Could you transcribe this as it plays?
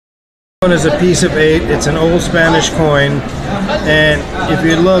Known as a piece of 8. It's an old Spanish coin, and if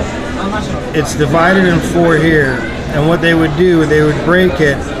you look, it's divided in 4 here. And what they would do, they would break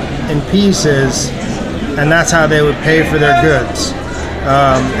it in pieces, and that's how they would pay for their goods.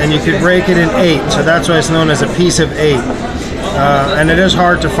 And you could break it in 8, so that's why it's known as a piece of 8. And it is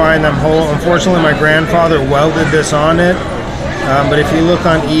hard to find them whole. Unfortunately, my grandfather welded this on it. But if you look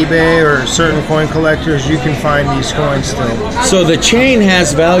on eBay or certain coin collectors, you can find these coins still. So the chain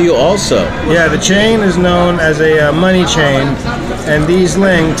has value also. Yeah, the chain is known as a money chain, and these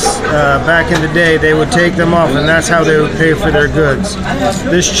links, back in the day, they would take them off, and that's how they would pay for their goods.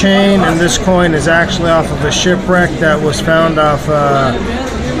 This chain and this coin is actually off of a shipwreck that was found off,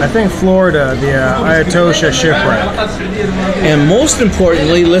 I think, Florida, the Ayatosha shipwreck. And most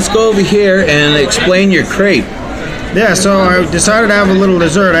importantly, let's go over here and explain your crepe. Yeah, so I decided to have a little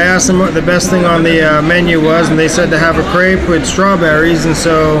dessert. I asked them what the best thing on the menu was, and they said to have a crepe with strawberries, and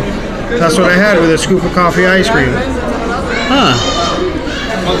so that's what I had with a scoop of coffee ice cream. Huh.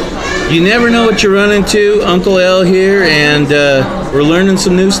 You never know what you run into. Uncle L here, and we're learning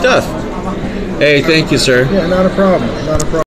some new stuff. Hey, thank you, sir. Yeah, not a problem. Not a problem.